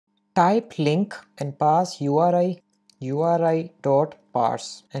type link and pass URI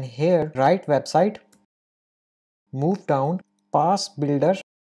and here write website, move down, pass builder.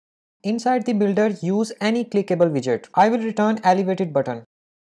 Inside the builder use any clickable widget. I will return elevated button.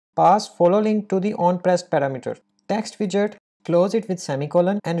 Pass follow link to the onPressed parameter. Text widget, close it with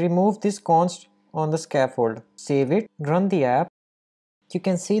semicolon and remove this const on the scaffold. Save it, run the app. You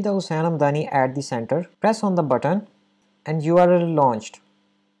can see the Hussain Humdani at the center. Press on the button and URL launched.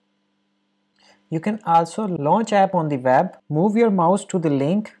 You can also launch app on the web. Move your mouse to the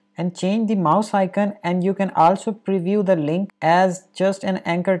link and change the mouse icon, and you can also preview the link as just an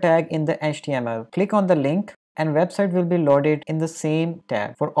anchor tag in the HTML. Click on the link and website will be loaded in the same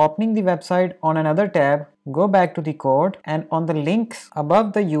tab. For opening the website on another tab, go back to the code and on the links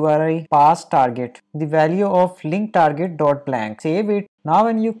above the URI pass target the value of link target dot blank. Save it. Now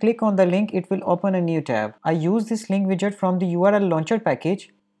when you click on the link, it will open a new tab. I use this link widget from the URL launcher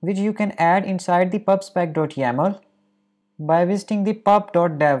package, which you can add inside the pubspec.yaml by visiting the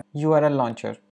pub.dev URL launcher.